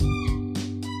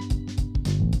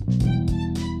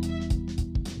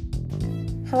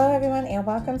Hello, everyone, and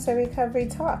welcome to Recovery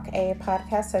Talk, a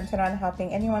podcast centered on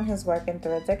helping anyone who's working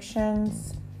through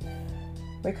addictions.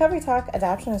 Recovery Talk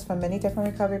adoption is from many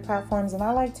different recovery platforms, and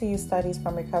I like to use studies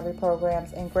from recovery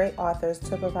programs and great authors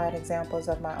to provide examples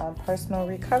of my own personal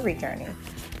recovery journey.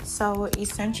 So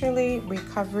essentially,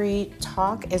 Recovery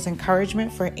Talk is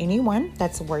encouragement for anyone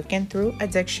that's working through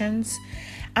addictions.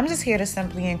 I'm just here to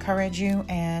simply encourage you,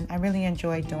 and I really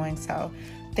enjoy doing so.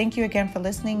 Thank you again for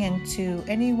listening, and to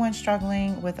anyone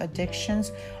struggling with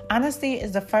addictions, honesty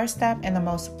is the first step and the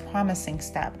most promising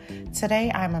step. Today,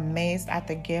 I'm amazed at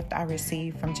the gift I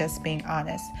received from just being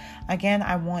honest. Again,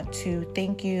 I want to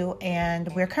thank you, and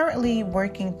we're currently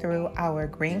working through our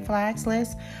green flags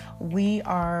list. We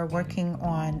are working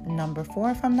on number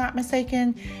 4, if I'm not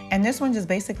mistaken, and this one just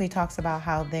basically talks about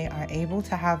how they are able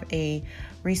to have a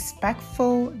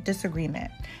respectful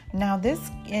disagreement. Now, this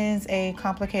is a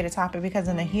complicated topic because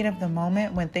in the heat of the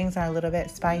moment, when things are a little bit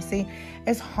spicy,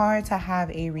 it's hard to have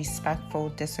a respectful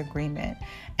disagreement.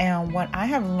 And what I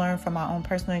have learned from my own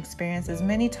personal experience is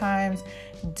many times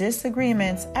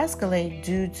disagreements escalate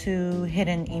due to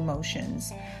hidden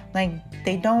emotions. Like,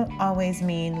 they don't always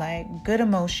mean like good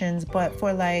emotions, but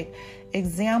for like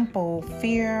example,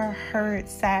 fear, hurt,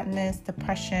 sadness,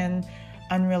 depression,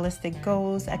 unrealistic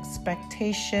goals,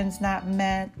 expectations not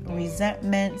met,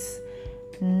 resentments,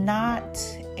 not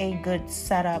a good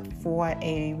setup for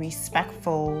a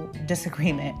respectful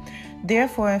disagreement.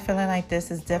 Therefore, feeling like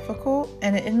this is difficult,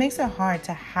 and it makes it hard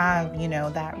to have,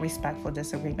 that respectful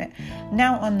disagreement.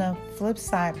 Now, on the flip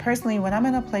side, personally, when I'm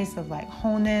in a place of like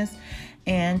wholeness,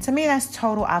 and to me, that's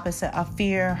total opposite of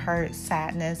fear, hurt,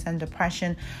 sadness, and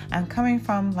depression. I'm coming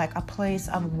from like a place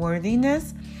of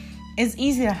worthiness. It's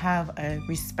easy to have a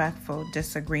respectful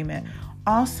disagreement.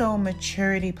 Also,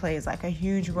 maturity plays like a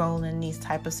huge role in these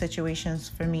type of situations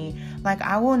for me. Like,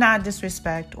 I will not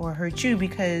disrespect or hurt you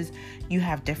because you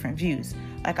have different views.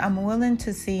 Like, I'm willing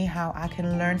to see how I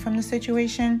can learn from the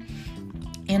situation.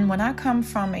 And when I come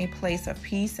from a place of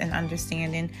peace and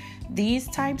understanding, these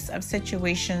types of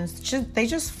situations, they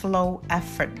just flow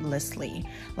effortlessly.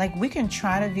 Like, we can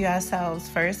try to view ourselves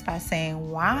first by saying,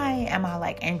 why am I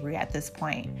like angry at this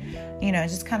point?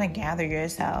 Just kind of gather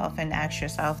yourself and ask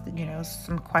yourself,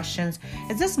 some questions.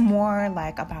 Is this more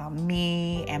like about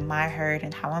me and my hurt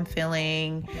and how I'm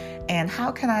feeling? And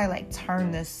how can I like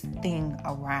turn this thing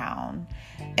around?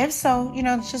 If so,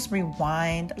 just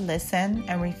rewind, listen,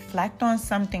 and reflect on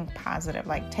something positive.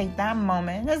 Like, take that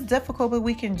moment. It's difficult, but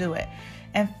we can do it.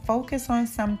 And focus on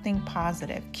something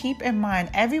positive. Keep in mind,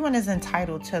 everyone is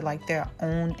entitled to like their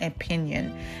own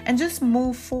opinion. And just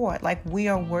move forward. Like, we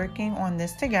are working on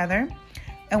this together.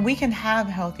 And we can have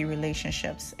healthy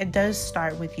relationships. It does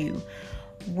start with you.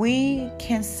 We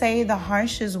can say the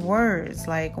harshest words,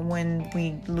 like when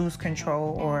we lose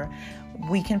control, or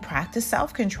we can practice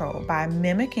self-control by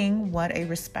mimicking what a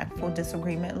respectful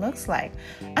disagreement looks like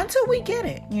until we get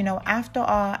it. After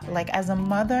all, like as a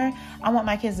mother, I want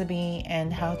my kids to be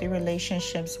in healthy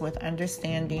relationships with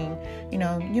understanding.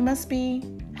 You must be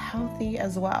healthy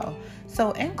as well.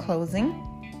 So in closing,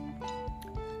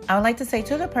 I would like to say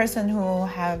to the person who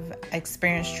have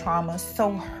experienced trauma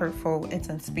so hurtful, it's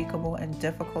unspeakable and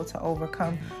difficult to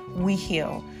overcome, we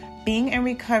heal. Being in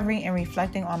recovery and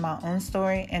reflecting on my own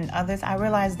story and others, I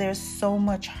realized there's so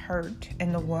much hurt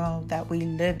in the world that we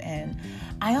live in.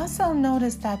 I also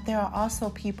noticed that there are also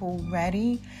people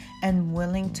ready and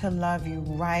willing to love you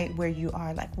right where you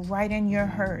are, like right in your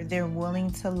hurt. They're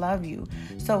willing to love you.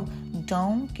 So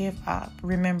don't give up.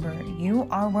 Remember, you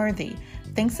are worthy.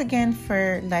 Thanks again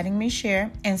for letting me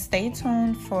share, and stay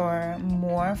tuned for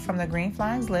more from the Green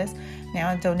Flags list.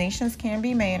 Now, donations can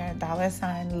be made at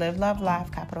 $ Live Love Life,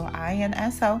 capital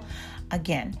INSO.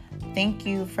 Again, thank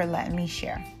you for letting me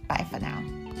share. Bye for now.